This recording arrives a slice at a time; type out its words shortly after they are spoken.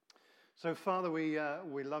So, Father, we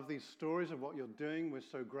love these stories of what you're doing. We're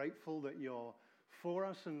so grateful that you're for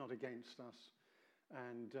us and not against us.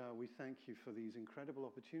 And we thank you for these incredible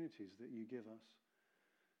opportunities that you give us,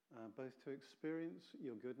 both to experience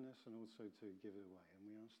your goodness and also to give it away. And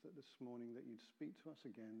we ask that this morning that you'd speak to us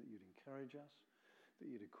again, that you'd encourage us, that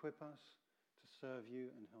you'd equip us to serve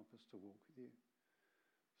you and help us to walk with you.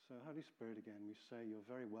 So, Holy Spirit, again, we say you're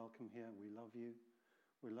very welcome here. We love you.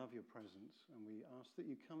 We love your presence, and we ask that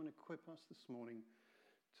you come and equip us this morning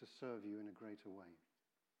to serve you in a greater way.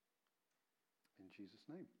 In Jesus'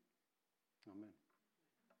 name, amen.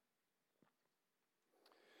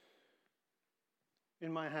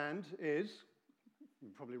 In my hand is,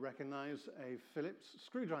 you probably recognize, a Phillips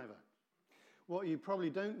screwdriver. What you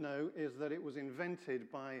probably don't know is that it was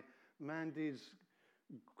invented by Mandy's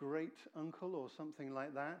great uncle or something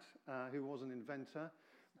like that, who was an inventor.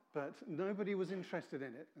 But nobody was interested in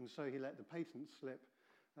it, and so he let the patent slip,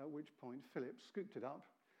 at which point Phillips scooped it up,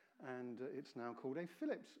 and it's now called a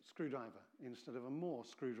Phillips screwdriver instead of a Moore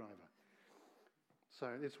screwdriver. So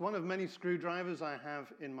it's one of many screwdrivers I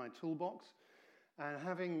have in my toolbox, and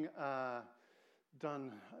having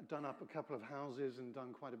done up a couple of houses and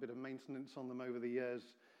done quite a bit of maintenance on them over the years,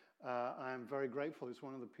 I am very grateful. It's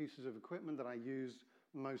one of the pieces of equipment that I use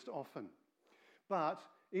most often. But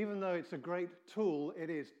even though it's a great tool, it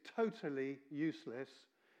is totally useless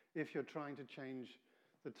if you're trying to change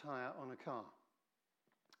the tire on a car.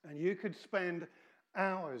 And you could spend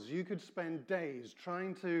hours, you could spend days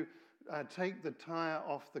trying to take the tire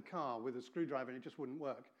off the car with a screwdriver, and it just wouldn't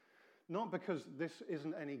work. Not because this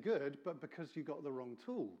isn't any good, but because you got the wrong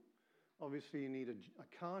tool. Obviously, you need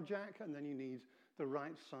a car jack, and then you need the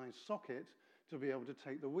right size socket to be able to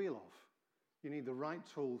take the wheel off. You need the right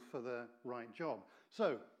tool for the right job.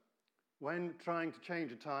 So, when trying to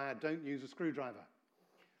change a tire, don't use a screwdriver.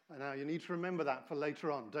 And now you need to remember that for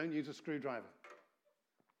later on. Don't use a screwdriver.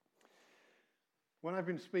 When I've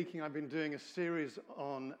been speaking, I've been doing a series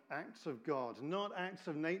on acts of God. Not acts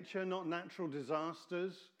of nature, not natural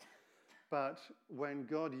disasters, but when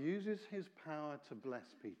God uses his power to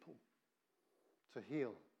bless people, to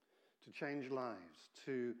heal, to change lives,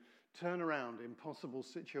 to turn around impossible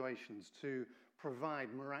situations, to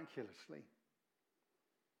provide miraculously.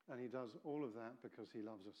 And he does all of that because he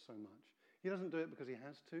loves us so much. He doesn't do it because he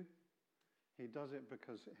has to. He does it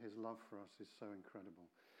because his love for us is so incredible.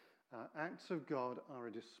 Acts of God are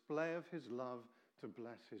a display of his love to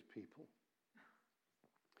bless his people.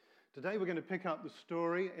 Today we're going to pick up the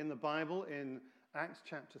story in the Bible in Acts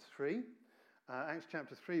chapter 3. Acts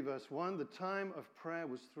chapter 3 verse 1, the time of prayer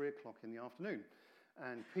was 3 o'clock in the afternoon.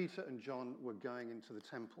 And Peter and John were going into the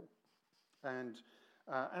temple. And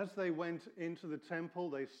as they went into the temple,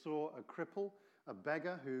 they saw a cripple, a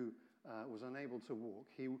beggar who was unable to walk.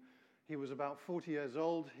 He was about 40 years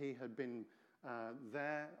old. He had been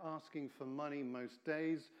there asking for money most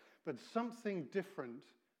days, but something different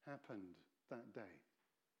happened that day.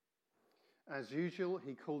 As usual,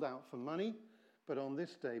 he called out for money, but on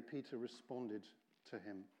this day, Peter responded to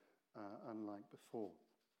him unlike before.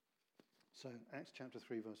 So, Acts chapter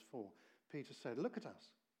 3, verse 4, Peter said, "Look at us."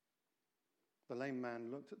 The lame man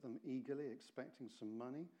looked at them eagerly, expecting some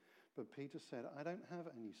money, but Peter said, "I don't have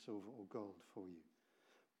any silver or gold for you,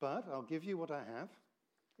 but I'll give you what I have.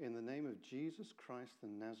 In the name of Jesus Christ the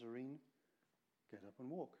Nazarene, get up and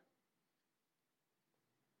walk."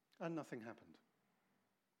 And nothing happened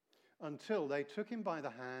until they took him by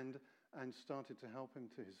the hand and started to help him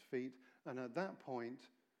to his feet. And at that point,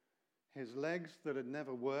 his legs that had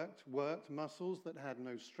never worked, muscles that had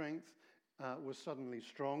no strength were suddenly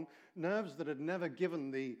strong. Nerves that had never given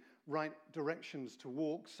the right directions to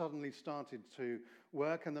walk suddenly started to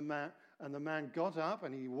work. And the man got up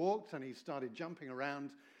and he walked and he started jumping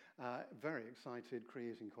around, very excited,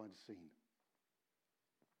 creating quite a scene.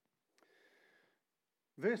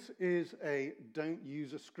 This is a don't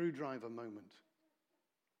use a screwdriver moment,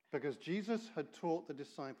 because Jesus had taught the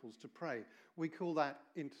disciples to pray. We call that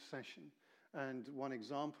intercession. And one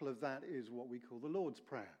example of that is what we call the Lord's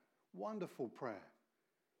Prayer. Wonderful prayer.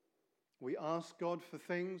 We ask God for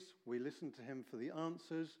things. We listen to him for the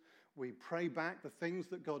answers. We pray back the things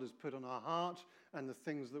that God has put on our heart and the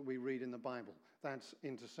things that we read in the Bible. That's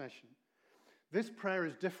intercession. This prayer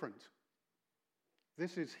is different.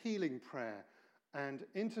 This is healing prayer. And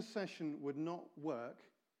intercession would not work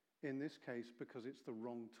in this case because it's the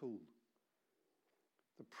wrong tool.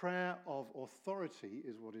 The prayer of authority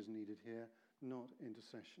is what is needed here, not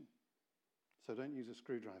intercession. So don't use a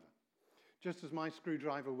screwdriver. Just as my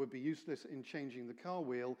screwdriver would be useless in changing the car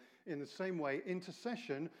wheel, in the same way,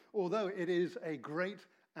 intercession, although it is a great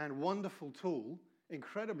and wonderful tool,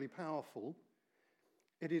 incredibly powerful,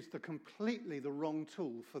 It is completely the wrong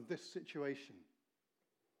tool for this situation.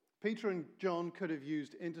 Peter and John could have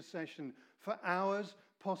used intercession for hours,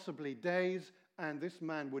 possibly days, and this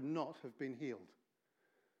man would not have been healed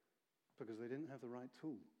because they didn't have the right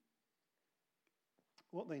tool.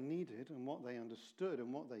 What they needed and what they understood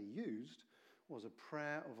and what they used was a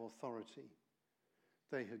prayer of authority.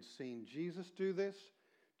 They had seen Jesus do this.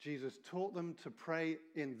 Jesus taught them to pray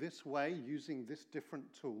in this way, using this different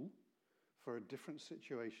tool for a different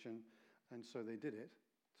situation, and so they did it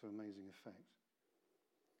to amazing effect.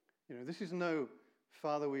 This is no,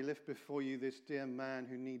 Father, we lift before you this dear man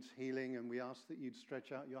who needs healing, and we ask that you'd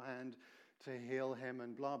stretch out your hand to heal him,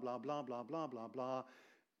 and blah, blah, blah, blah, blah, blah, blah.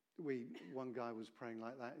 One guy was praying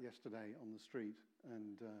like that yesterday on the street,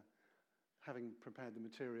 and having prepared the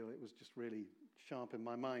material, it was just really sharp in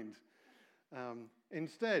my mind.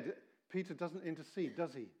 Instead, Peter doesn't intercede,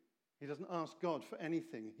 does he? He doesn't ask God for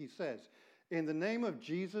anything. He says, in the name of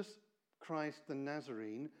Jesus Christ the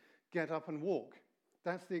Nazarene, get up and walk.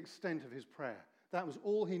 That's the extent of his prayer. That was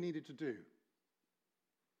all he needed to do.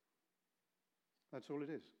 That's all it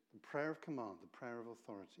is. The prayer of command, the prayer of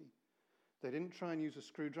authority. They didn't try and use a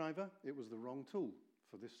screwdriver. It was the wrong tool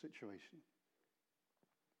for this situation.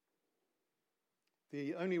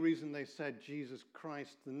 The only reason they said Jesus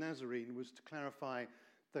Christ the Nazarene was to clarify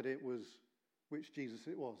that it was which Jesus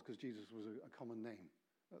it was, because Jesus was a common name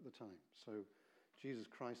at the time. So Jesus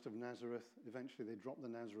Christ of Nazareth, eventually they dropped the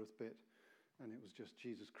Nazareth bit, and it was just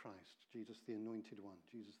Jesus Christ, Jesus the Anointed One,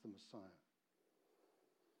 Jesus the Messiah.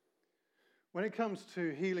 When it comes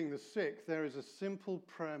to healing the sick, there is a simple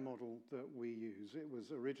prayer model that we use. It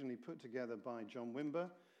was originally put together by John Wimber,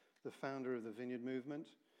 the founder of the Vineyard Movement.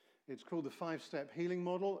 It's called the 5-step healing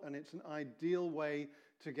model, and it's an ideal way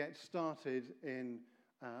to get started in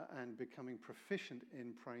and becoming proficient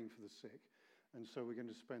in praying for the sick. And so we're going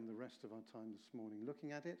to spend the rest of our time this morning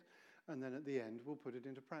looking at it, and then at the end we'll put it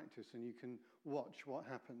into practice, and you can watch what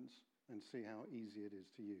happens and see how easy it is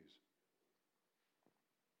to use.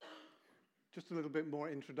 Just a little bit more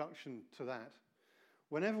introduction to that.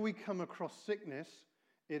 Whenever we come across sickness,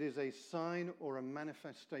 it is a sign or a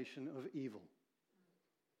manifestation of evil.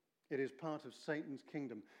 It is part of Satan's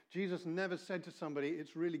kingdom. Jesus never said to somebody,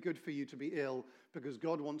 it's really good for you to be ill because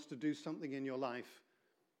God wants to do something in your life.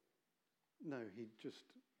 No, he just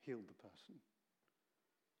healed the person.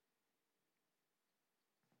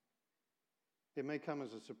 It may come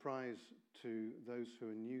as a surprise to those who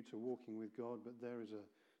are new to walking with God, but there is a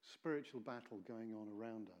spiritual battle going on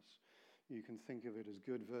around us. You can think of it as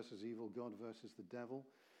good versus evil, God versus the devil.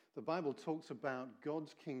 The Bible talks about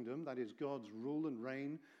God's kingdom, that is God's rule and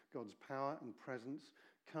reign, God's power and presence,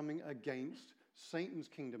 coming against Satan's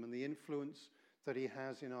kingdom and the influence that he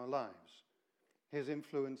has in our lives. His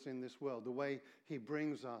influence in this world, the way he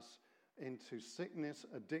brings us into sickness,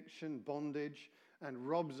 addiction, bondage, and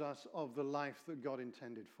robs us of the life that God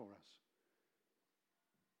intended for us.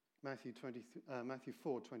 Matthew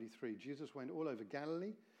 4:23, Jesus went all over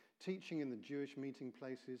Galilee, teaching in the Jewish meeting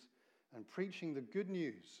places and preaching the good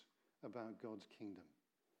news about God's kingdom.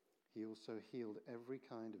 He also healed every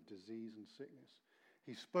kind of disease and sickness.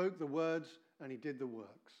 He spoke the words and he did the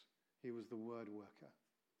works. He was the word worker.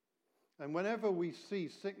 And whenever we see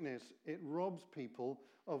sickness, it robs people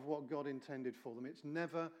of what God intended for them. It's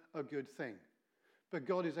never a good thing. But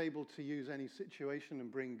God is able to use any situation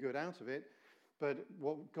and bring good out of it. But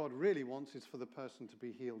what God really wants is for the person to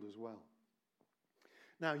be healed as well.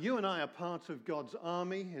 Now, you and I are part of God's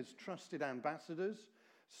army, his trusted ambassadors,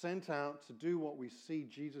 sent out to do what we see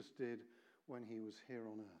Jesus did when he was here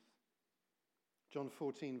on earth. John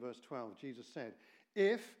 14, verse 12, Jesus said,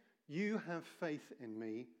 if you have faith in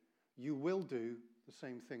me, you will do the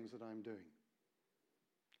same things that I'm doing.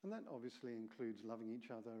 And that obviously includes loving each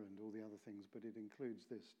other and all the other things, but it includes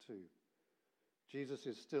this too. Jesus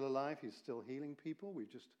is still alive. He's still healing people.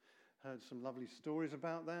 We've just heard some lovely stories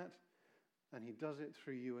about that. And he does it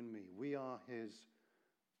through you and me. We are his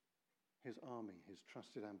army, his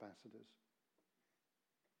trusted ambassadors.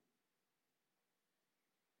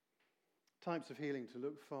 Types of healing to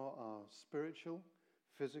look for are spiritual,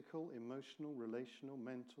 physical, emotional, relational,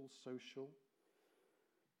 mental, social.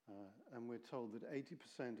 And we're told that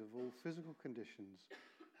 80% of all physical conditions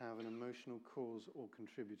have an emotional cause or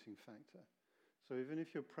contributing factor. So even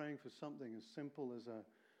if you're praying for something as simple as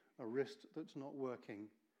a wrist that's not working,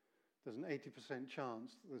 there's an 80%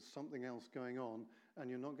 chance there's something else going on, and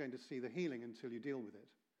you're not going to see the healing until you deal with it.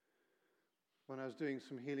 When I was doing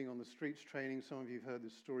some healing on the streets training, some of you have heard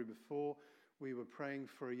this story before, we were praying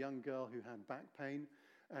for a young girl who had back pain,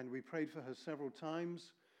 and we prayed for her several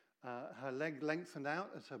times. Her leg lengthened out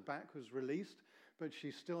as her back was released, but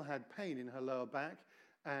she still had pain in her lower back,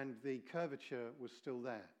 and the curvature was still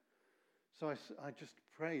there. So I just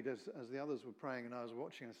prayed as the others were praying and I was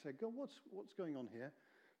watching. I said, God, what's going on here?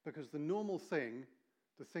 Because the normal thing,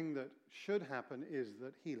 the thing that should happen is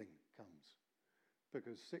that healing comes,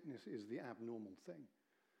 because sickness is the abnormal thing.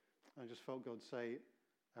 I just felt God say,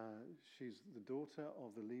 she's the daughter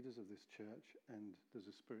of the leaders of this church and there's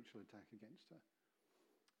a spiritual attack against her.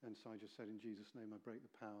 And so I just said, in Jesus' name, I break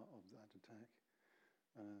the power of that attack.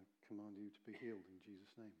 Command you to be healed in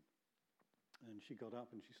Jesus' name. And she got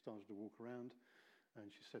up and she started to walk around and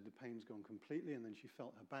she said the pain's gone completely, and then she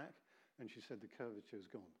felt her back and she said the curvature's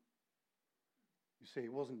gone. You see,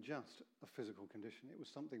 it wasn't just a physical condition. It was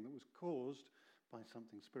something that was caused by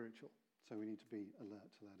something spiritual. So we need to be alert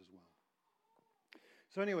to that as well.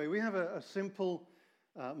 So anyway, we have a simple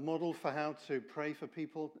model for how to pray for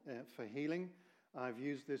people for healing. I've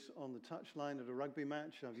used this on the touchline at a rugby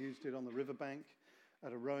match. I've used it on the riverbank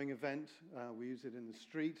at a rowing event. We use it in the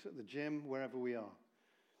street, at the gym, wherever we are.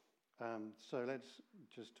 So let's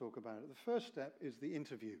just talk about it. The first step is the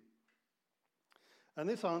interview. And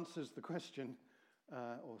this answers the question,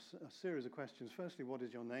 or a series of questions. Firstly, what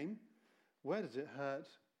is your name? Where does it hurt?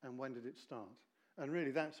 And when did it start? And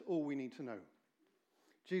really, that's all we need to know.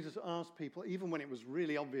 Jesus asked people, even when it was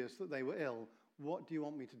really obvious that they were ill, what do you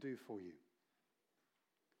want me to do for you?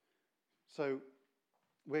 So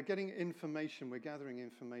we're getting information, we're gathering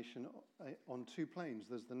information on two planes.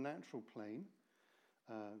 There's the natural plane,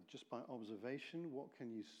 just by observation. What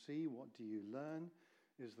can you see? What do you learn?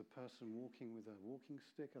 Is the person walking with a walking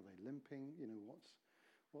stick? Are they limping? You know,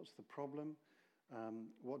 what's the problem?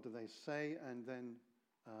 What do they say? And then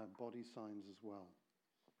body signs as well.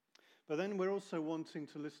 But then we're also wanting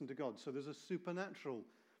to listen to God. So there's a supernatural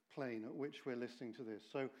plane at which we're listening to this.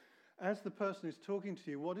 So as the person is talking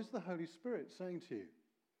to you, what is the Holy Spirit saying to you?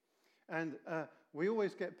 And we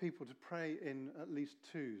always get people to pray in at least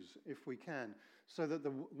twos, if we can, so that the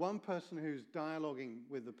one person who's dialoguing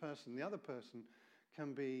with the other person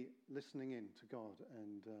can be listening in to God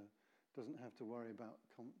and doesn't have to worry about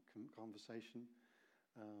conversation,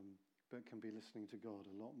 but can be listening to God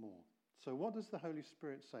a lot more. So what does the Holy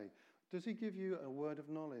Spirit say? Does he give you a word of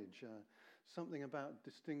knowledge, something about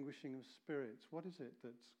distinguishing of spirits? What is it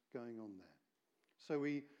that's going on there? So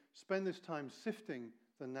we spend this time sifting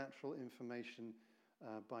the natural information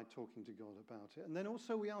by talking to God about it. And then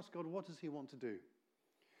also we ask God, what does he want to do?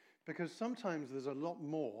 Because sometimes there's a lot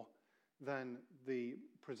more than the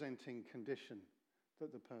presenting condition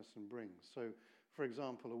that the person brings. So, for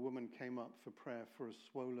example, a woman came up for prayer for a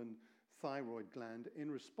swollen thyroid gland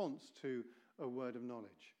in response to a word of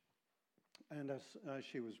knowledge. And as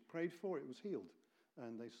she was prayed for, it was healed,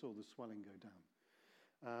 and they saw the swelling go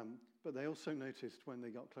down. But they also noticed when they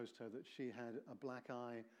got close to her that she had a black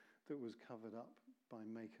eye that was covered up by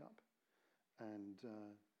makeup. And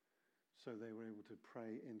so they were able to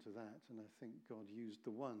pray into that, and I think God used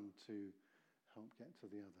the one to help get to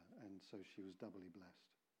the other, and so she was doubly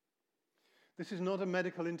blessed. This is not a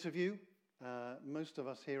medical interview. Most of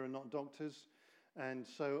us here are not doctors, and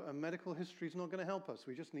so a medical history is not going to help us.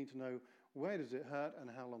 We just need to know, where does it hurt and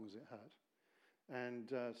how long has it hurt?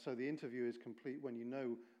 And so the interview is complete when you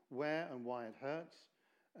know where and why it hurts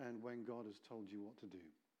and when God has told you what to do.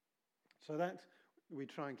 So that we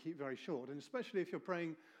try and keep very short, and especially if you're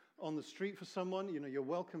praying on the street for someone, you know, you're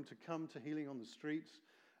welcome to come to Healing on the Streets,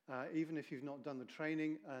 even if you've not done the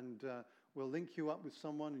training, and we'll link you up with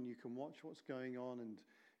someone and you can watch what's going on and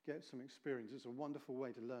get some experience. It's a wonderful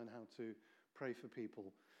way to learn how to pray for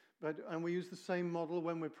people. And we use the same model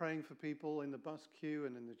when we're praying for people in the bus queue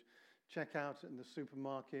and in the checkout in the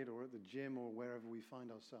supermarket or at the gym or wherever we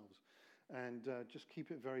find ourselves. And just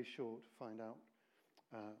keep it very short, find out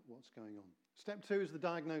what's going on. Step 2 is the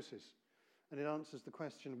diagnosis. And it answers the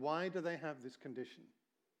question, why do they have this condition?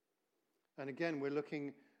 And again, we're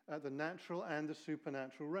looking at the natural and the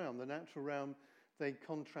supernatural realm. The natural realm, they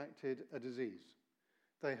contracted a disease.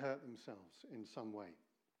 They hurt themselves in some way.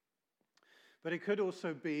 But it could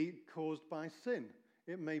also be caused by sin.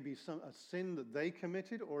 It may be a sin that they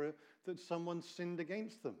committed or that someone sinned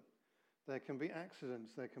against them. There can be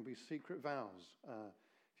accidents. There can be secret vows.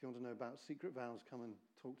 If you want to know about secret vows, come and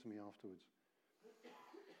talk to me afterwards.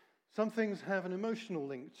 Some things have an emotional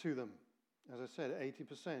link to them. As I said,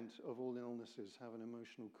 80% of all illnesses have an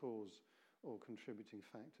emotional cause or contributing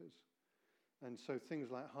factors. And so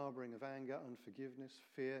things like harboring of anger, unforgiveness,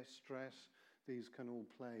 fear, stress, these can all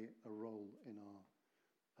play a role in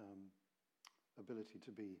our ability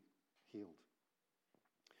to be healed.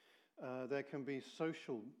 There can be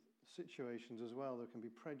social situations as well. There can be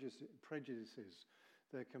prejudices.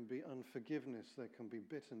 There can be unforgiveness. There can be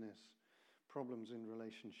bitterness, problems in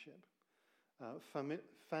relationship.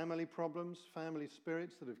 family problems, family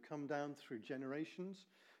spirits that have come down through generations,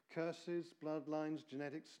 curses, bloodlines,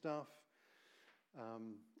 genetic stuff,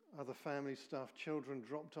 other family stuff, children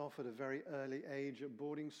dropped off at a very early age at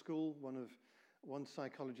boarding school. One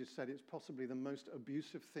psychologist said it's possibly the most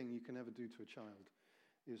abusive thing you can ever do to a child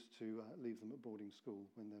is to leave them at boarding school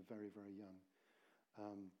when they're very, very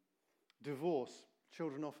young. Divorce.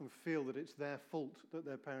 Children often feel that it's their fault that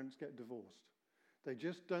their parents get divorced. They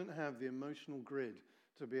just don't have the emotional grid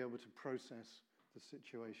to be able to process the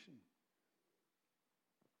situation.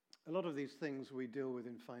 A lot of these things we deal with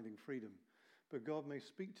in Finding Freedom, but God may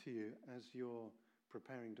speak to you as you're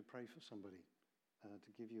preparing to pray for somebody,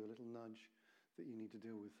 to give you a little nudge that you need to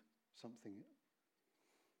deal with something.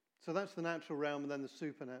 So that's the natural realm, and then the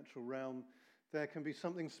supernatural realm. There can be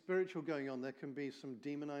something spiritual going on. There can be some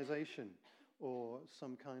demonization or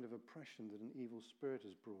some kind of oppression that an evil spirit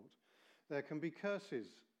has brought. There can be curses,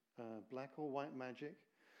 black or white magic,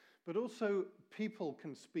 but also people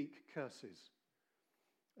can speak curses.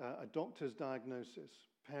 A doctor's diagnosis,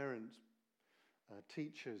 parents,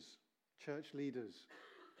 teachers, church leaders.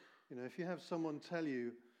 You know, if you have someone tell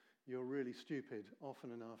you you're really stupid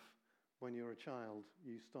often enough when you're a child,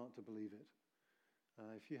 you start to believe it.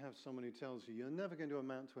 If you have someone who tells you you're never going to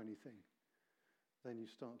amount to anything, then you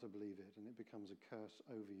start to believe it, and it becomes a curse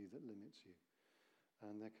over you that limits you.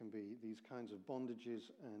 And there can be these kinds of bondages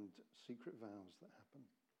and secret vows that happen.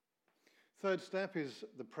 Third step is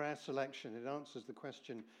the prayer selection. It answers the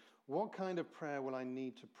question, what kind of prayer will I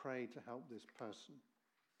need to pray to help this person?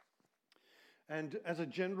 And as a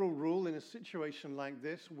general rule, in a situation like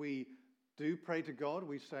this, we do pray to God.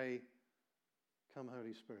 We say, "Come,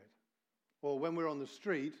 Holy Spirit." Or when we're on the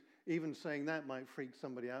street, even saying that might freak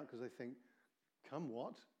somebody out because they think, "Come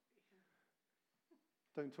what?"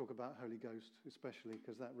 Don't talk about Holy Ghost, especially,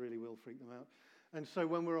 because that really will freak them out. And so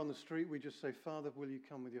when we're on the street, we just say, "Father, will you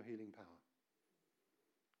come with your healing power?"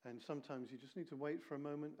 And sometimes you just need to wait for a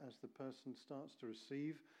moment as the person starts to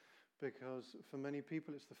receive, because for many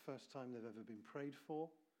people it's the first time they've ever been prayed for,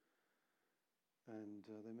 and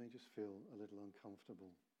they may just feel a little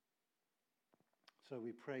uncomfortable. So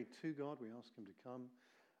we pray to God, we ask him to come,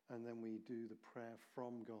 and then we do the prayer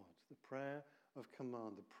from God, the prayer of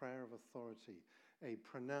command, the prayer of authority, a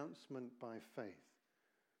pronouncement by faith.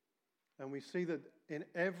 And we see that in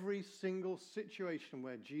every single situation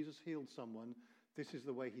where Jesus healed someone, this is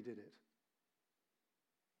the way he did it.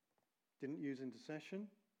 Didn't use intercession.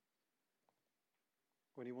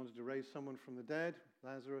 When he wanted to raise someone from the dead,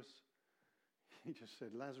 Lazarus, he just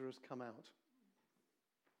said, "Lazarus, come out."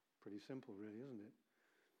 Pretty simple, really, isn't it?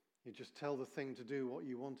 You just tell the thing to do what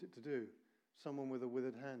you want it to do. Someone with a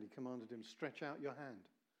withered hand, he commanded him, "Stretch out your hand."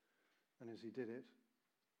 And as he did it,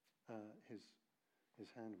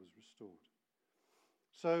 his hand was restored.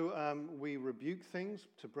 So we rebuke things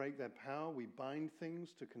to break their power. We bind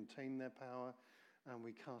things to contain their power. And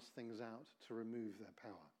we cast things out to remove their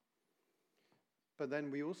power. But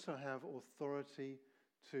then we also have authority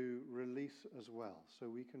to release as well. So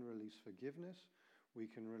we can release forgiveness. We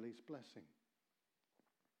can release blessing.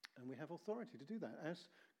 And we have authority to do that. As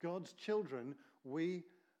God's children, we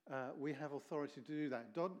have authority to do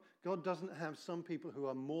that. God doesn't have some people who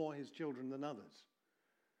are more his children than others.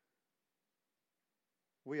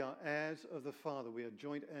 We are heirs of the Father. We are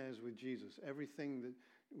joint heirs with Jesus. Everything that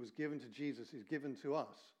was given to Jesus is given to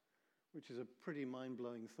us, which is a pretty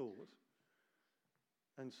mind-blowing thought.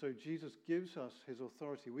 And so Jesus gives us his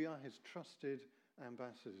authority. We are his trusted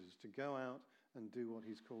ambassadors to go out and do what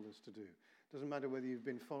he's called us to do. It doesn't matter whether you've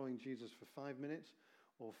been following Jesus for 5 minutes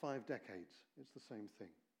or 5 decades. It's the same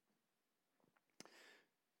thing.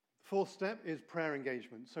 The fourth step is prayer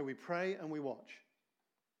engagement. So we pray and we watch.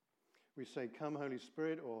 We say, "Come, Holy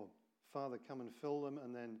Spirit," or "Father, come and fill them,"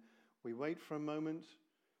 and then we wait for a moment.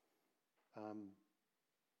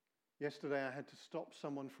 Yesterday I had to stop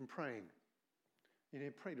someone from praying. He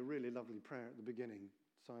prayed a really lovely prayer at the beginning,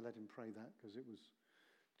 so I let him pray that because it was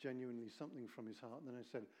genuinely something from his heart. And then I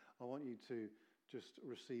said, "I want you to just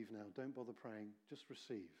receive now. Don't bother praying. Just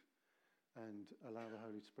receive and allow the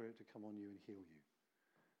Holy Spirit to come on you and heal you."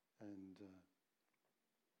 And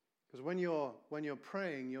because when you're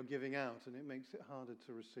praying, you're giving out, and it makes it harder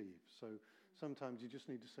to receive. So sometimes you just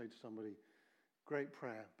need to say to somebody, "Great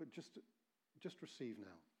prayer, but just receive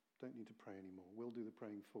now. Don't need to pray anymore. We'll do the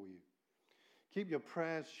praying for you." Keep your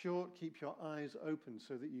prayers short. Keep your eyes open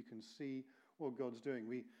so that you can see what God's doing.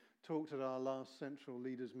 We talked at our last Central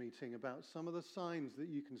Leaders meeting about some of the signs that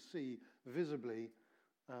you can see visibly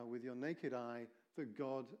with your naked eye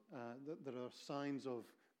that that are signs of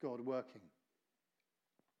God working.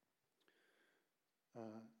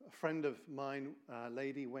 A friend of mine, a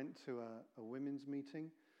lady, went to a women's meeting,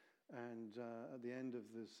 and at the end of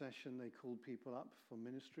the session, they called people up for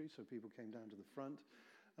ministry, so people came down to the front.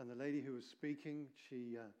 And the lady who was speaking,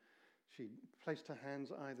 she placed her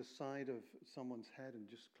hands either side of someone's head and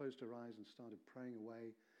just closed her eyes and started praying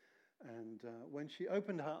away. And when she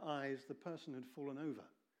opened her eyes, the person had fallen over.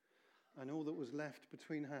 And all that was left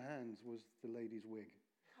between her hands was the lady's wig.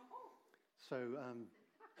 So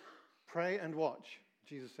pray and watch.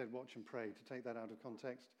 Jesus said watch and pray, to take that out of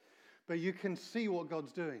context. But you can see what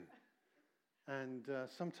God's doing. And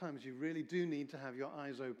sometimes you really do need to have your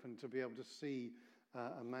eyes open to be able to see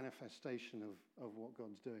a manifestation of what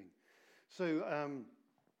God's doing. So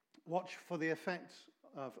watch for the effects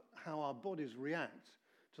of how our bodies react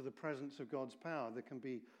to the presence of God's power. There can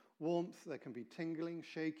be warmth, there can be tingling,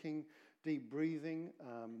 shaking, deep breathing,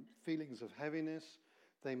 feelings of heaviness.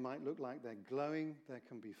 They might look like they're glowing. There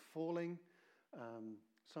can be falling,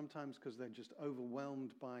 sometimes because they're just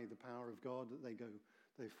overwhelmed by the power of God that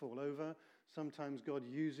they fall over. Sometimes God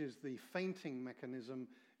uses the fainting mechanism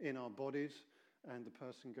in our bodies, and the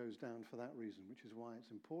person goes down for that reason, which is why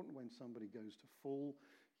it's important when somebody goes to fall,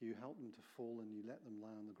 you help them to fall and you let them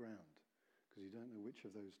lie on the ground, because you don't know which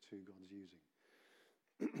of those two God's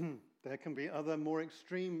using. There can be other more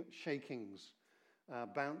extreme shakings,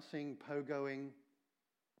 bouncing, pogoing,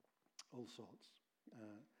 all sorts.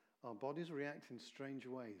 Our bodies react in strange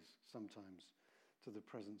ways sometimes to the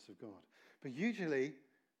presence of God. But usually,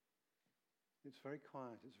 it's very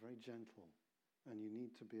quiet, it's very gentle, and you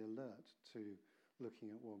need to be alert to looking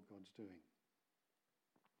at what God's doing.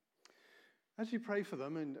 As you pray for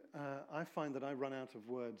them, and I find that I run out of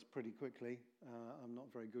words pretty quickly. I'm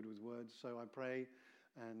not very good with words, so I pray,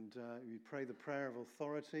 and you pray the prayer of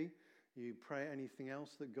authority. You pray anything else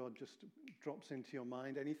that God just drops into your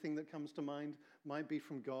mind. Anything that comes to mind might be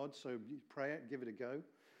from God, so you pray it, give it a go.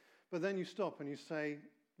 But then you stop and you say,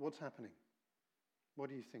 what's happening? What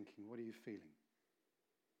are you thinking? What are you feeling?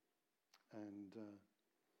 And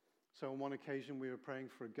so on one occasion, we were praying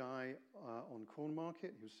for a guy on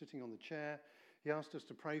Cornmarket. He was sitting on the chair. He asked us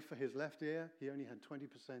to pray for his left ear. He only had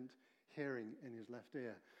 20% hearing in his left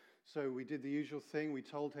ear. So we did the usual thing. We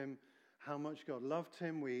told him how much God loved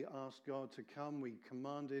him. We asked God to come. We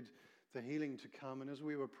commanded the healing to come. And as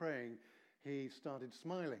we were praying, he started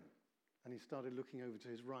smiling, and he started looking over to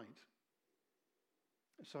his right.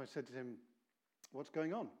 So I said to him, what's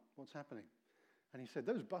going on? What's happening? And he said,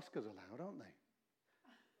 those buskers are loud, aren't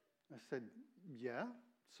they? I said, yeah,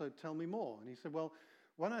 so tell me more. And he said, well,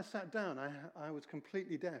 when I sat down, I was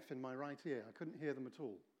completely deaf in my right ear. I couldn't hear them at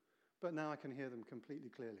all. But now I can hear them completely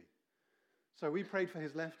clearly. So we prayed for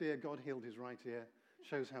his left ear. God healed his right ear.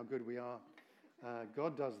 Shows how good we are.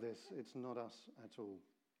 God does this. It's not us at all.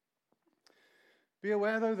 Be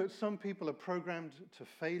aware, though, that some people are programmed to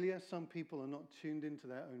failure. Some people are not tuned into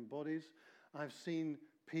their own bodies. I've seen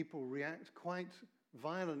people react quite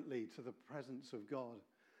violently to the presence of God.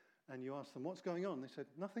 And you ask them, what's going on? They said,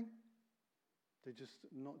 nothing. They're just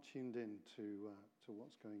not tuned in to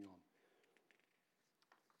what's going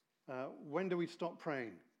on. When do we stop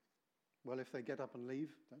praying? Well, if they get up and leave,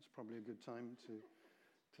 that's probably a good time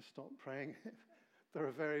to stop praying. There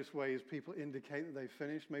are various ways people indicate that they've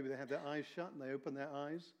finished. Maybe they have their eyes shut and they open their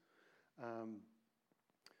eyes.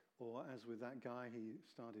 Or as with that guy, he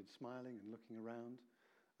started smiling and looking around.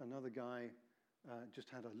 Another guy just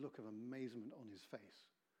had a look of amazement on his face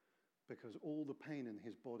because all the pain in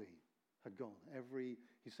his body had gone.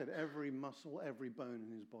 He said every muscle, every bone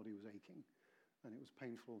in his body was aching. And it was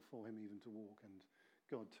painful for him even to walk. And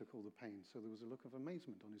God took all the pain. So there was a look of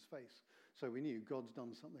amazement on his face. So we knew God's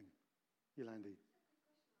done something. Yolandi.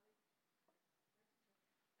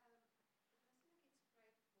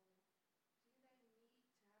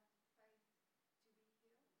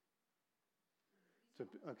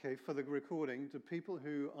 Okay, for the recording, do people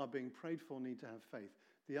who are being prayed for need to have faith?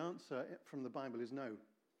 The answer from the Bible is no.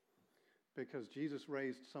 Because Jesus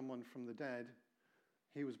raised someone from the dead.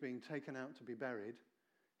 He was being taken out to be buried.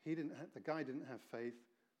 The guy didn't have faith.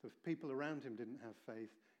 The people around him didn't have faith.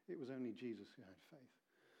 It was only Jesus who had faith.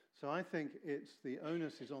 So I think the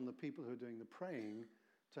onus is on the people who are doing the praying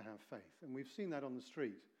to have faith. And we've seen that on the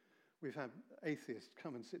street. We've had atheists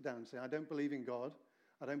come and sit down and say, I don't believe in God.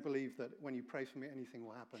 I don't believe that when you pray for me, anything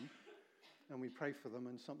will happen. And we pray for them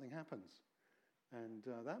and something happens. And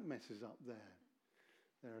that messes up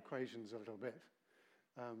their equations a little bit.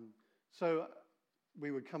 So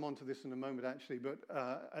we would come on to this in a moment, actually. But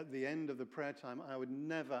at the end of the prayer time, I would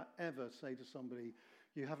never, ever say to somebody,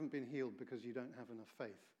 you haven't been healed because you don't have enough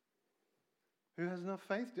faith. Who has enough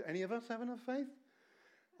faith? Do any of us have enough faith?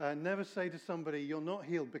 Never say to somebody, you're not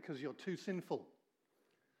healed because you're too sinful.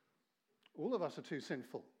 All of us are too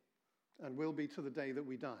sinful and will be to the day that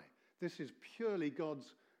we die. This is purely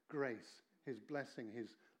God's grace, his blessing,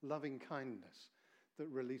 his loving kindness that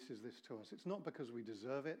releases this to us. It's not because we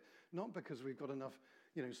deserve it, not because we've got enough,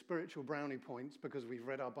 spiritual brownie points, because we've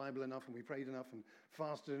read our Bible enough and we prayed enough and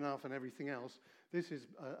fasted enough and everything else. This is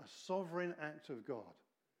a sovereign act of God.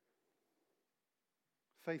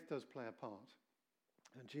 Faith does play a part.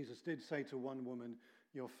 And Jesus did say to one woman,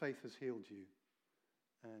 "Your faith has healed you."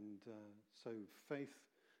 And so faith,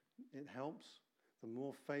 it helps. The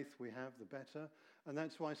more faith we have, the better. And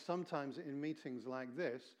that's why sometimes in meetings like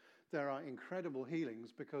this, there are incredible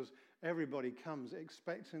healings, because everybody comes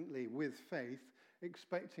expectantly with faith,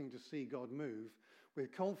 expecting to see God move,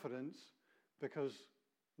 with confidence, because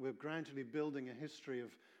we're gradually building a history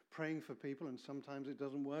of praying for people, and sometimes it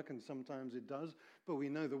doesn't work and sometimes it does, but we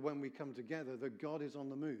know that when we come together that God is on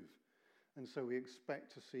the move, and so we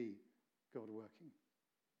expect to see God working.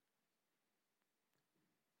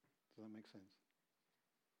 Does that make sense?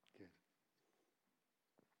 Good.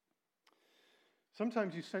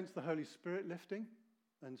 Sometimes you sense the Holy Spirit lifting,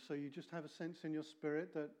 and so you just have a sense in your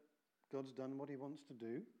spirit that God's done what he wants to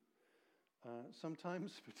do.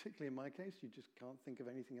 Sometimes, particularly in my case, you just can't think of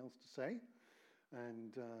anything else to say.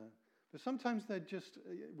 But sometimes they're just,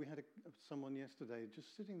 we had someone yesterday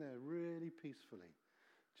just sitting there really peacefully,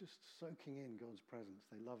 just soaking in God's presence.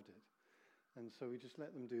 They loved it. And so we just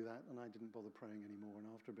let them do that, and I didn't bother praying anymore. And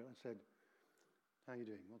after a bit, I said, "How are you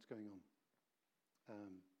doing? What's going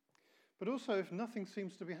on?" But also, if nothing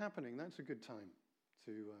seems to be happening, that's a good time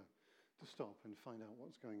to stop and find out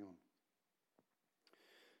what's going on.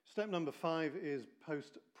 Step number 5 is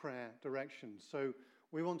post-prayer direction. So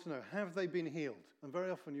we want to know, have they been healed? And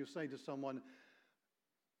very often you say to someone,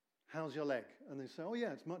 "How's your leg?" And they say, "Oh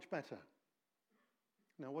yeah, it's much better."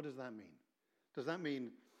 Now, what does that mean? Does that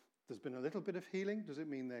mean there's been a little bit of healing? Does it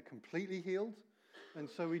mean they're completely healed? And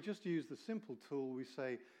so we just use the simple tool. We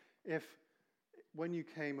say, if when you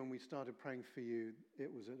came and we started praying for you,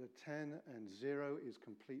 it was at a 10 and 0 is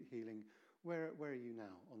complete healing, where are you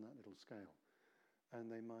now on that little scale?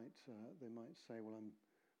 And they might say, "Well,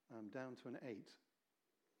 I'm down to an 8.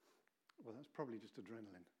 Well, that's probably just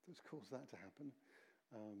adrenaline that's caused that to happen.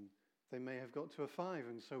 They may have got to a 5,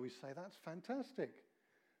 and so we say, "That's fantastic.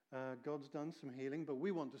 God's done some healing, but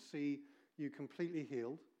we want to see you completely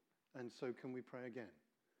healed, and so can we pray again?"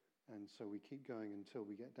 And so we keep going until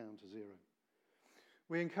we get down to 0.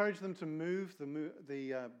 We encourage them to move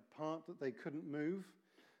the part that they couldn't move.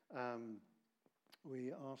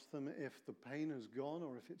 We ask them if the pain has gone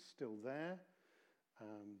or if it's still there.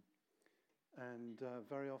 And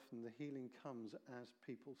very often the healing comes as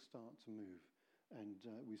people start to move. And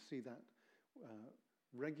we see that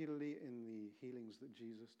regularly in the healings that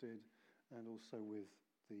Jesus did, and also with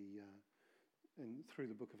through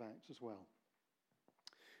the book of Acts as well.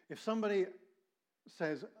 If somebody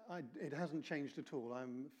says, "It hasn't changed at all,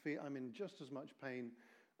 I'm in just as much pain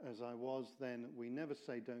as I was then," we never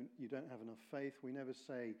say, "You don't have enough faith." We never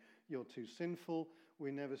say, "You're too sinful."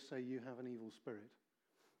 We never say, "You have an evil spirit."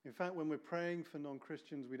 In fact, when we're praying for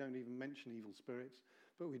non-Christians, we don't even mention evil spirits,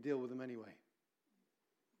 but we deal with them anyway.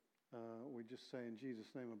 We just say, "In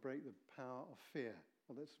Jesus' name, I break the power of fear."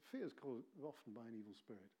 Well, fear is caused often by an evil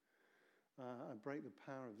spirit. I break the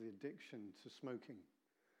power of the addiction to smoking,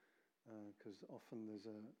 because often there's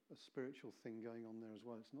a spiritual thing going on there as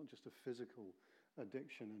well. It's not just a physical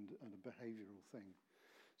addiction and a behavioral thing.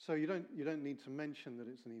 So you don't need to mention that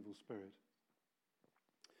it's an evil spirit.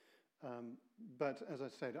 But as I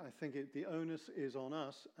said, I think the onus is on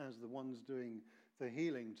us as the ones doing the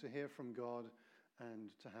healing to hear from God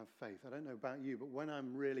and to have faith. I don't know about you, but when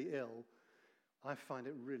I'm really ill, I find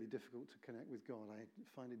it really difficult to connect with God. I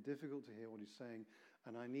find it difficult to hear what he's saying,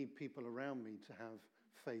 and I need people around me to have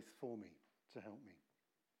faith for me, to help me.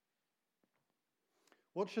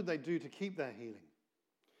 What should they do to keep their healing?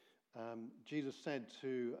 Jesus said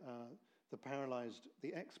to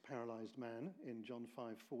the ex-paralyzed man in John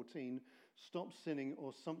 5:14, "Stop sinning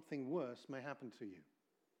or something worse may happen to you."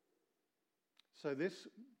 So this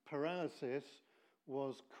paralysis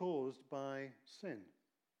was caused by sin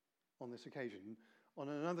on this occasion. On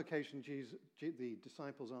another occasion, the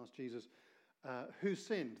disciples asked Jesus, "Who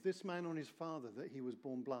sinned, this man or his father, that he was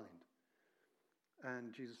born blind?"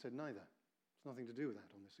 And Jesus said, "Neither. It's nothing to do with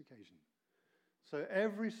that on this occasion." So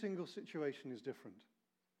every single situation is different.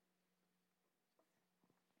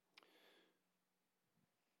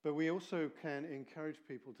 But we also can encourage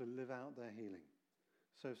people to live out their healing.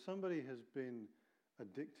 So if somebody has been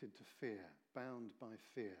addicted to fear, bound by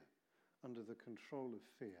fear, under the control of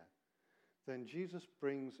fear, then Jesus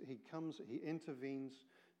he intervenes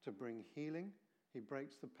to bring healing He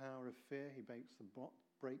breaks the power of fear. He breaks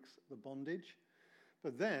the bondage.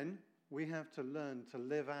 But then we have to learn to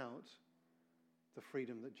live out the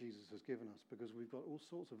freedom that Jesus has given us, because we've got all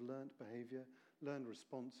sorts of learned behavior, learned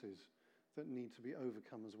responses that need to be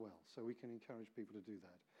overcome as well. So we can encourage people to do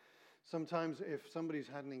that. Sometimes if somebody's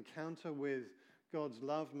had an encounter with God's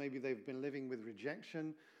love, maybe they've been living with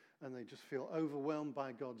rejection and they just feel overwhelmed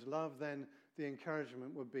by God's love, then the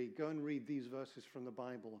encouragement would be, go and read these verses from the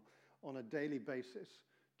Bible on a daily basis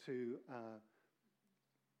to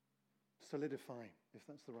solidify, if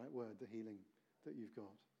that's the right word, the healing that you've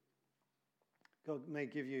got. God may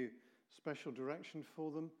give you special direction for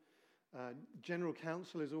them. General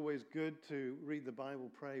counsel is always good, to read the Bible,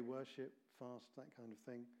 pray, worship, fast, that kind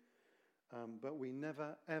of thing. But we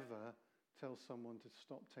never, ever tell someone to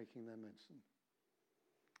stop taking their medicine.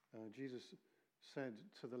 Jesus said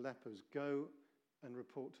to the lepers, go and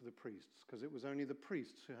report to the priests, because it was only the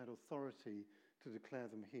priests who had authority to declare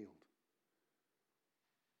them healed.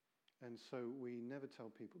 And so we never tell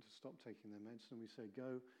people to stop taking their medicine. We say,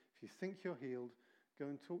 go, if you think you're healed, go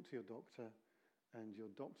and talk to your doctor, and your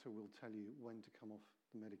doctor will tell you when to come off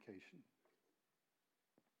the medication.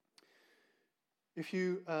 If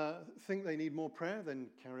you think they need more prayer, then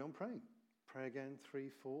carry on praying. Pray again 3,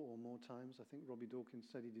 4 or more times. I think Robbie Dawkins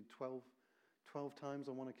said he did 12 times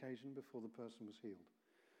on one occasion before the person was healed.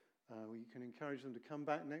 You can encourage them to come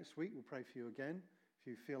back next week. We'll pray for you again if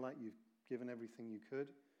you feel like you've given everything you could.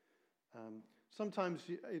 Sometimes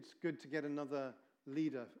it's good to get another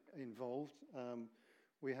leader involved.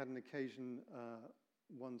 We had an occasion,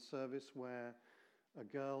 one service, where a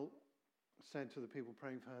girl said to the people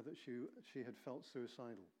praying for her that she had felt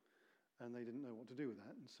suicidal, and they didn't know what to do with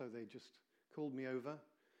that, and so they just called me over.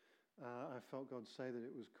 I felt God say that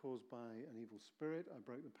it was caused by an evil spirit. I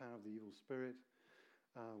broke the power of the evil spirit.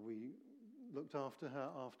 We looked after her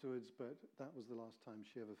afterwards, but that was the last time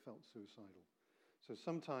she ever felt suicidal. So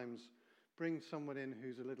sometimes bring someone in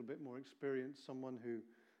who's a little bit more experienced, someone who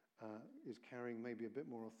is carrying maybe a bit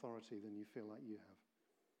more authority than you feel like you have.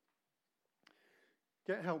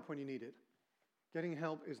 Get help when you need it. Getting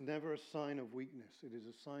help is never a sign of weakness. It is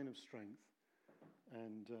a sign of strength,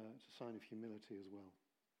 and it's a sign of humility as well.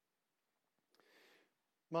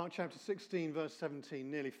 Mark chapter 16, verse 17,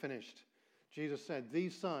 nearly finished. Jesus said,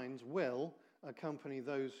 these signs will accompany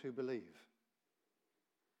those who believe.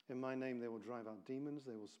 In my name they will drive out demons,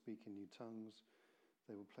 they will speak in new tongues,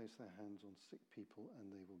 they will place their hands on sick people,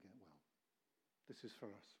 and they will get well. This is for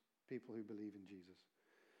us, people who believe in Jesus.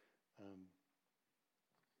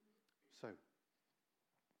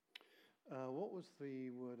 What was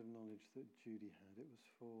the word of knowledge that Judy had? It was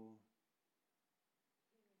for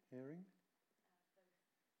hearing?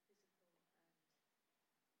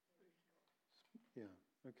 Yeah,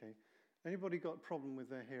 okay. Anybody got a problem with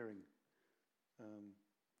their hearing?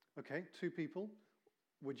 Okay, 2 people.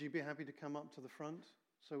 Would you be happy to come up to the front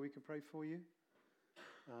so we could pray for you?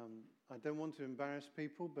 I don't want to embarrass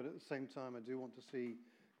people, but at the same time, I do want to see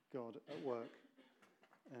God at work.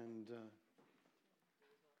 And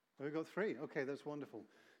we've got 3. Okay, that's wonderful.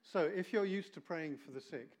 So if you're used to praying for the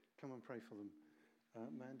sick, come and pray for them.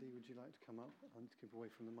 Mandy, would you like to come up? I'll keep away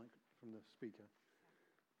from the mic, from the speaker.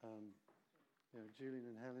 Julian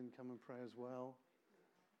and Helen, come and pray as well.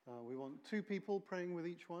 We want 2 people praying with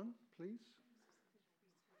each one, please.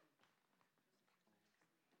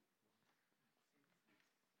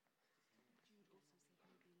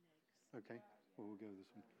 Okay, well, we'll go with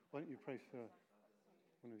this one. Why don't you pray for,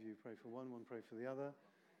 one of you pray for one pray for the other.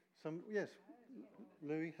 Yes,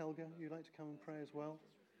 Louis, Helga, you'd like to come and pray as well?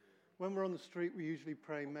 When we're on the street, we usually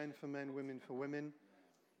pray men for men, women for women,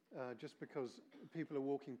 just because people are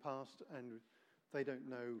walking past and they don't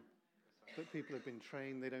know that people have been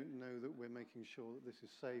trained. They don't know that we're making sure that this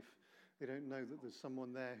is safe. They don't know that there's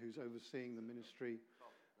someone there who's overseeing the ministry.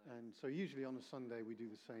 And so usually on a Sunday we do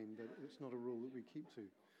the same, but it's not a rule that we keep to.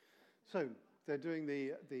 So they're doing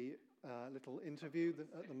the little interview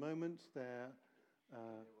at the moment.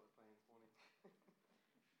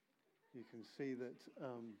 You can see that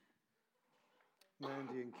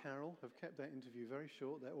Mandy and Carol have kept their interview very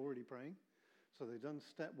short. They're already praying. So they've done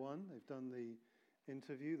step 1. They've done the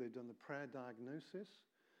interview. They've done the prayer diagnosis,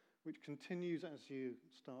 which continues as you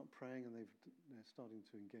start praying, and they're starting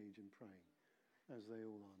to engage in praying, as they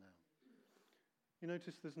all are now. You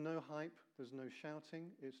notice there's no hype, there's no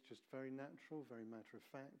shouting. It's just very natural, very matter of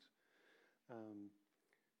fact.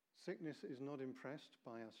 Sickness is not impressed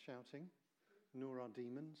by us shouting, nor are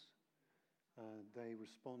demons. They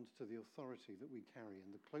respond to the authority that we carry.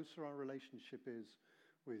 And the closer our relationship is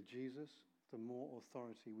with Jesus, the more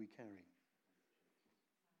authority we carry.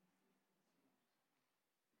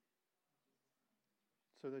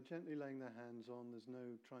 So they're gently laying their hands on. There's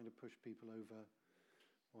no trying to push people over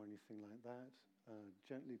or anything like that.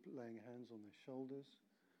 Gently laying hands on their shoulders.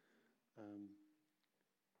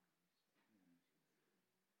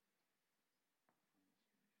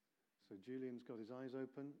 So Julian's got his eyes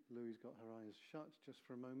open. Louie's got her eyes shut just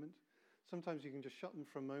for a moment. Sometimes you can just shut them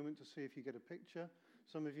for a moment to see if you get a picture.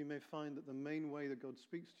 Some of you may find that the main way that God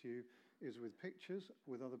speaks to you is with pictures.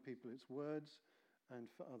 With other people, it's words. And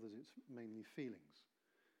for others, it's mainly feelings.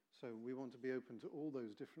 So we want to be open to all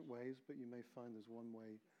those different ways, but you may find there's one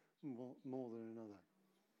way more than another.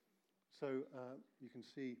 So you can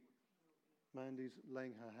see Mandy's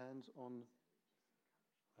laying her hands on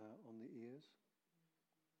the ears.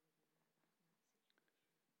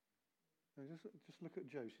 And just look at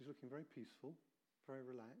Jo. She's looking very peaceful, very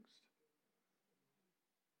relaxed.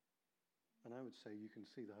 And I would say you can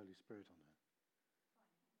see the Holy Spirit on her.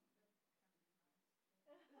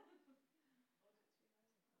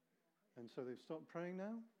 And so they've stopped praying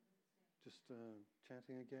now, just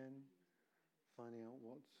chatting again, finding out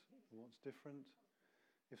what's different.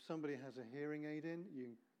 If somebody has a hearing aid in,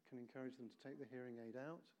 you can encourage them to take the hearing aid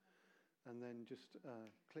out and then just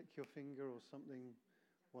click your finger or something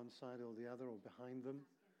one side or the other or behind them.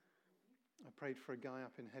 I prayed for a guy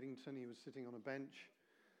up in Headington. He was sitting on a bench.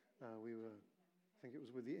 I think it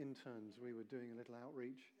was with the interns. We were doing a little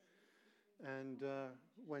outreach. And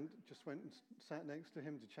went and sat next to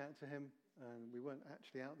him to chat to him. And we weren't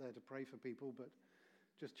actually out there to pray for people, but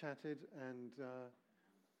just chatted and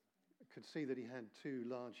could see that he had 2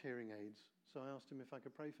 large hearing aids. So I asked him if I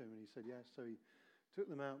could pray for him, and he said yes. So he took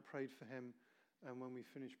them out, prayed for him, and when we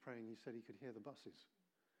finished praying, he said he could hear the buses.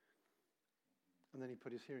 And then he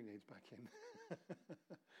put his hearing aids back in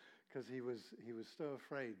because he was so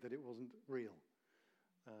afraid that it wasn't real.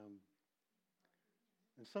 And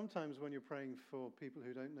sometimes when you're praying for people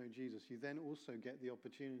who don't know Jesus, you then also get the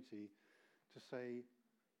opportunity to say,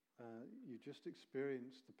 you just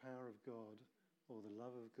experienced the power of God or the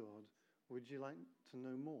love of God. Would you like to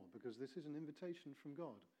know more? Because this is an invitation from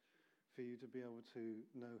God for you to be able to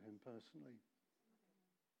know him personally.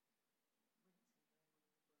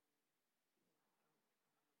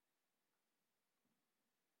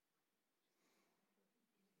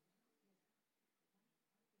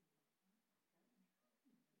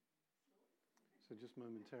 So just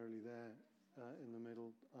momentarily there in the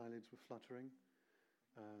middle, eyelids were fluttering.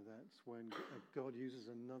 That's when God uses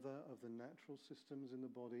another of the natural systems in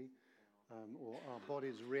the body, or our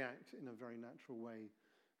bodies react in a very natural way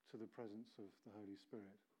to the presence of the Holy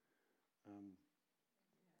Spirit. Can't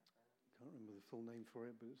remember the full name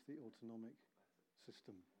for it, but it's the autonomic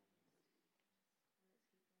system.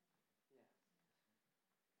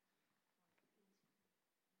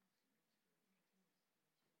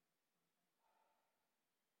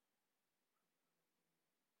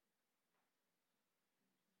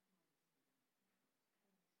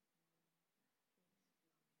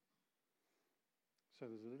 So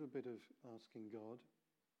there's a little bit of asking God,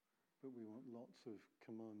 but we want lots of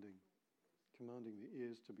commanding the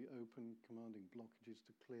ears to be open, commanding blockages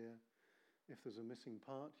to clear. If there's a missing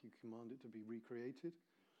part, you command it to be recreated.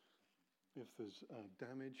 If there's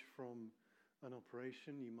damage from an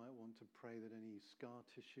operation, you might want to pray that any scar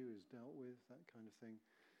tissue is dealt with, that kind of thing.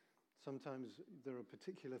 Sometimes there are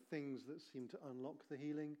particular things that seem to unlock the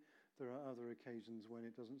healing. There are other occasions when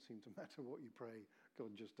it doesn't seem to matter what you pray,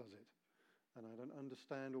 God just does it. And I don't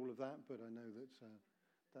understand all of that, but I know that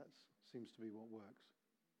that seems to be what works.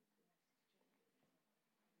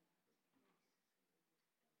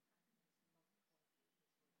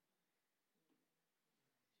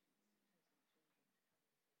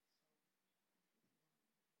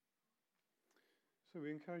 So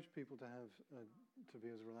we encourage people to have to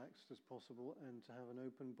be as relaxed as possible and to have an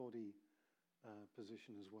open body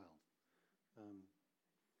position as well.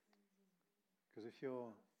 Because if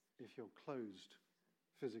you're closed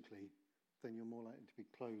physically, then you're more likely to be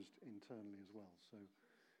closed internally as well. So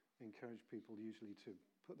encourage people usually to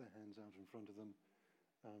put their hands out in front of them.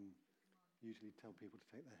 Usually tell people to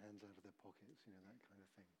take their hands out of their pockets, that kind of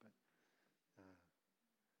thing.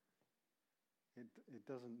 But it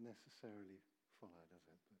doesn't necessarily follow, does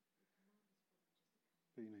it?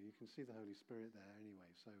 But you can see the Holy Spirit there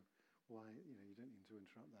anyway, so why, you don't need to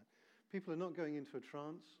interrupt that. People are not going into a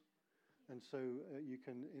trance. And so you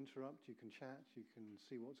can interrupt, you can chat, you can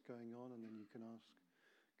see what's going on, and then you can ask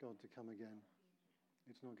God to come again.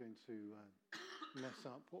 It's not going to mess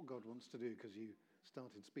up what God wants to do because you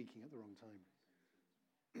started speaking at the wrong time.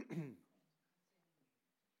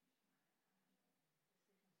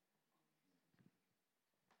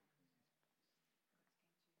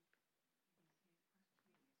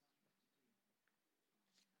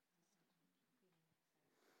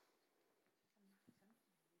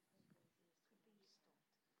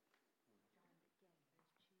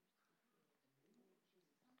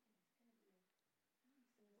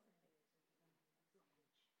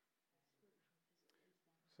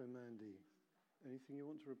 So Mandy, anything you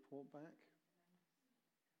want to report back?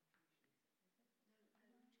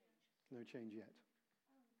 No change yet.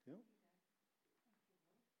 Yeah.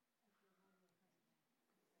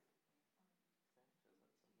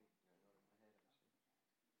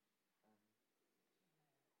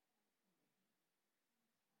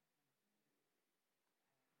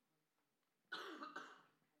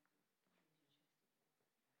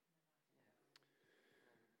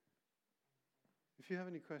 If you have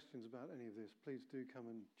any questions about any of this, please do come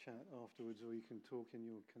and chat afterwards, or you can talk in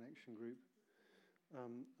your connection group.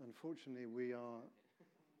 Unfortunately, we are...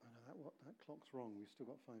 I know that clock's wrong. We've still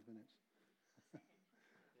got 5 minutes.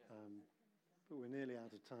 But we're nearly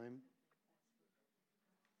out of time.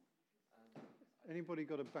 Anybody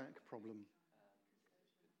got a back problem?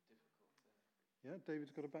 Yeah,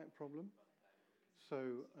 David's got a back problem.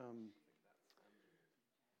 So,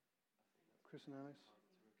 Chris and Alice,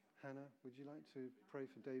 Hannah, would you like to pray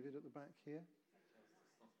for David at the back here?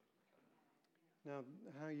 Now,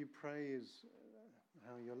 how you pray is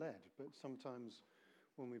how you're led, but sometimes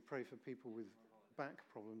when we pray for people with back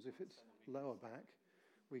problems, if it's lower back,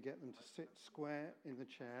 we get them to sit square in the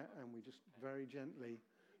chair and we just very gently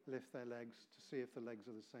lift their legs to see if the legs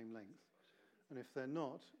are the same length. And if they're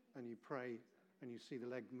not, and you pray and you see the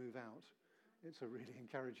leg move out, it's a really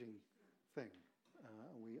encouraging thing.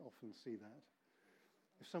 And we often see that.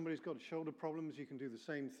 If somebody's got shoulder problems, you can do the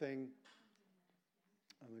same thing.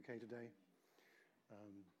 I'm okay today.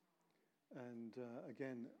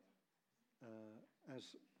 Again, as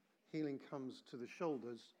healing comes to the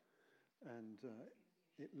shoulders, and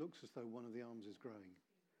it looks as though one of the arms is growing.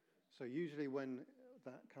 So usually when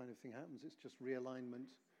that kind of thing happens, it's just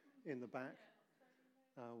realignment in the back.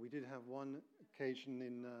 We did have one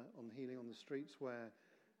occasion on healing on the streets where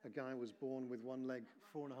a guy was born with one leg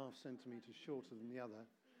 4.5 centimeters shorter than the other,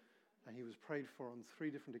 and he was prayed for on 3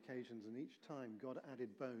 different occasions, and each time God added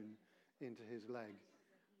bone into his leg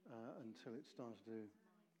until it started to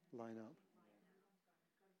line up.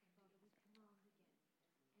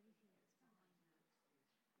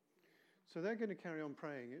 So they're going to carry on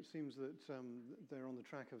praying. It seems that they're on the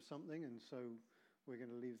track of something, and so we're going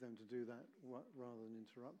to leave them to do that rather than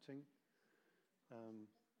interrupting.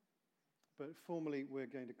 But formally, we're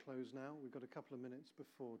going to close now. We've got a couple of minutes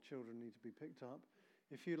before children need to be picked up.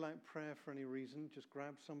 If you'd like prayer for any reason, just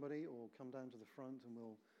grab somebody or come down to the front and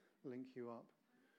we'll link you up.